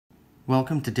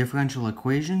Welcome to Differential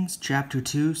Equations, Chapter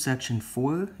 2, Section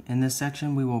 4. In this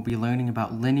section, we will be learning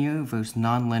about linear versus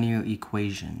nonlinear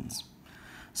equations.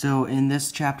 So in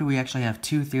this chapter, we actually have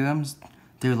two theorems.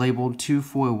 They're labeled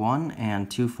 241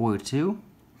 and 242.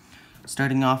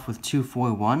 Starting off with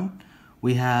 241,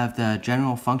 we have the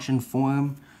general function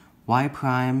form y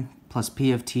prime plus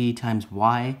p of t times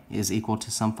y is equal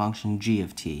to some function g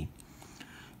of t.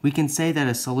 We can say that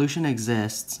a solution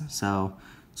exists, so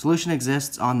solution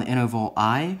exists on the interval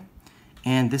I,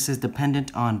 and this is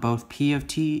dependent on both p of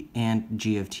t and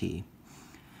g of t.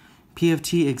 P of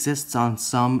t exists on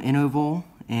some interval,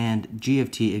 and g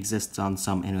of t exists on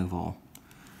some interval.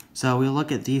 So we'll look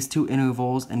at these two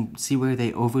intervals and see where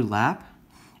they overlap,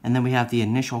 and then we have the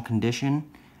initial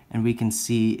condition, and we can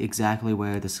see exactly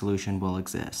where the solution will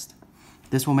exist.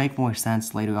 This will make more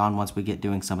sense later on once we get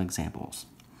doing some examples.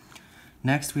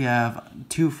 Next we have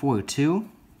 242.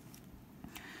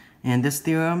 And this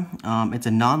theorem, it's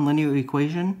a nonlinear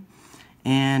equation,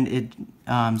 and it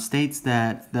states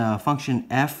that the function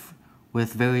f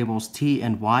with variables t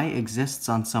and y exists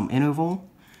on some interval,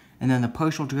 and then the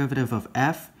partial derivative of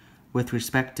f with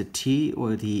respect to t,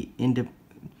 or the independent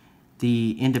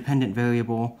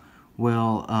variable,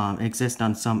 will exist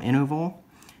on some interval.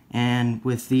 And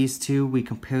with these two, we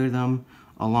compare them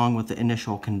along with the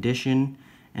initial condition,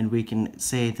 and we can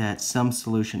say that some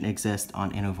solution exists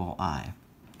on interval I.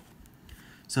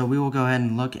 So we will go ahead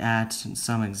and look at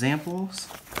some examples.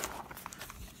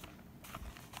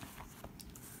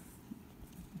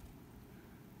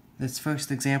 This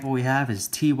first example we have is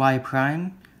ty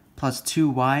prime plus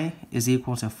 2y is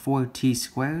equal to 4t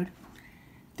squared.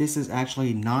 This is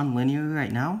actually nonlinear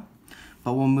right now,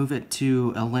 but we'll move it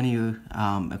to a linear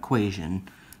equation.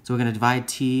 So we're going to divide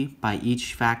t by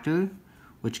each factor,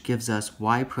 which gives us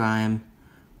y prime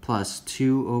plus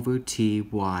 2 over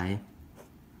ty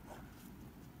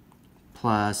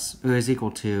plus, or is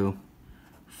equal to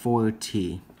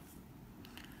 4t.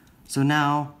 So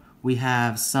now we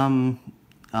have some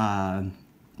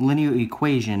linear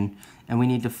equation, and we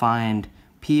need to find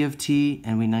p of t,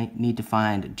 and we need to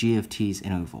find g of t's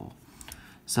interval.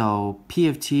 So p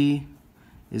of t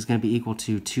is going to be equal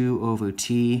to 2 over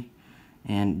t,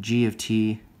 and g of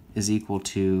t is equal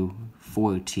to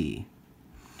 4t.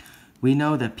 We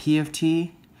know that p of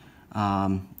t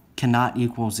cannot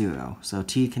equal 0. So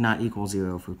t cannot equal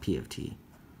 0 for p of t.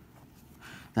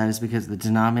 That is because the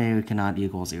denominator cannot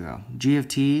equal 0. G of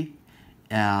t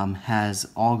has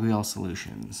all real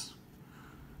solutions.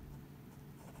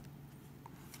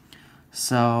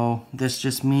 So this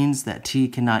just means that t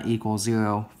cannot equal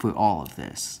 0 for all of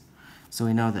this. So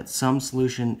we know that some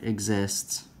solution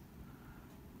exists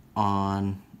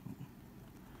on,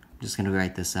 I'm just going to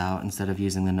write this out instead of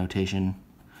using the notation,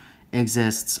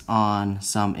 exists on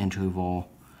some interval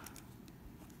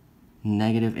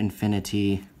negative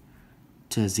infinity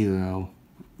to 0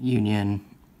 union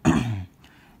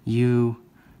u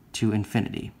to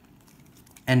infinity.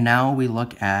 And now we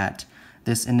look at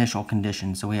this initial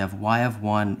condition. So we have y of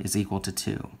 1 is equal to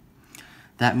 2.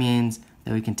 That means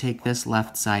that we can take this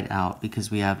left side out because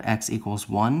we have x equals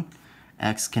 1.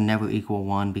 X can never equal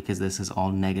 1 because this is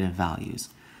all negative values.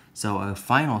 So our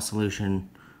final solution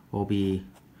will be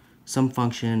some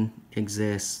function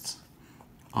exists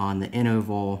on the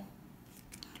interval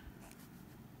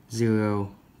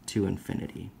 0 to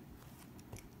infinity.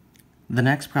 The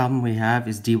next problem we have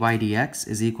is dy dx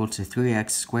is equal to 3x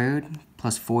squared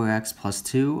plus 4x plus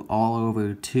 2 all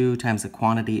over 2 times the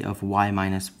quantity of y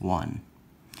minus 1.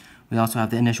 We also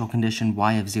have the initial condition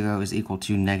y of 0 is equal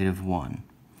to negative 1.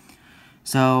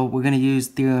 So we're going to use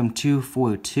theorem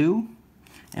 242,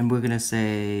 and we're going to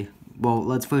say, well,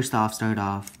 let's first off start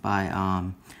off by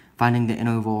finding the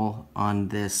interval on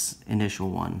this initial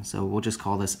one. So we'll just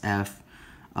call this f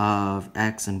of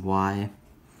x and y.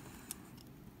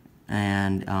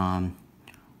 And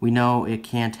we know it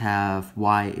can't have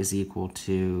y is equal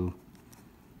to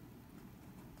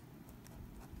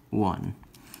 1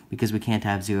 because we can't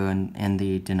have 0 in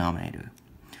the denominator.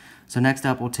 So next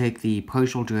up, we'll take the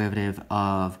partial derivative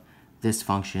of this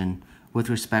function with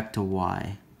respect to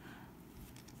y.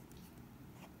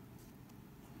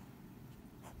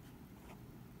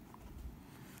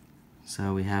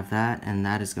 So we have that, and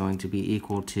that is going to be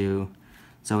equal to,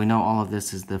 so we know all of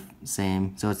this is the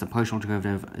same. So it's the partial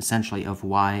derivative essentially of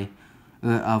y,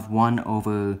 of 1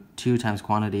 over 2 times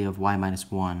quantity of y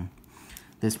minus 1.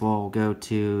 This will go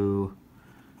to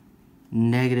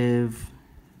negative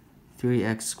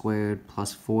 3x squared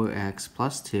plus 4x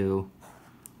plus 2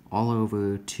 all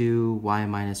over 2y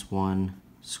minus 1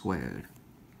 squared.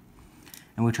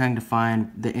 And we're trying to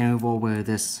find the interval where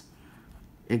this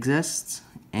exists,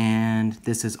 and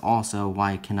this is also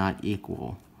y cannot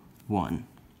equal 1.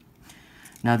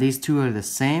 Now these two are the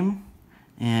same,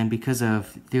 and because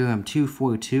of Theorem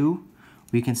 242,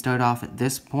 we can start off at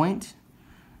this point,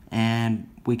 and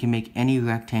we can make any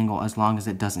rectangle as long as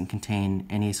it doesn't contain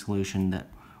any solution that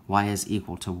y is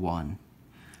equal to 1.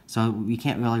 So we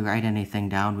can't really write anything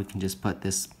down, we can just put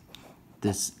this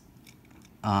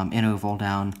interval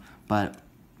down, but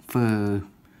for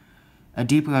a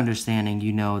deeper understanding,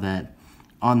 you know that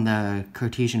on the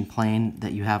Cartesian plane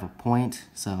that you have a point,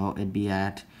 so it'd be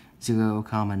at 0,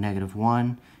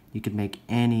 -1. You could make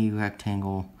any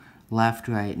rectangle left,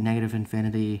 right,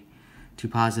 -infinity to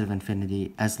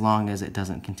 +infinity as long as it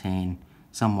doesn't contain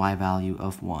some y value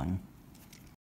of 1.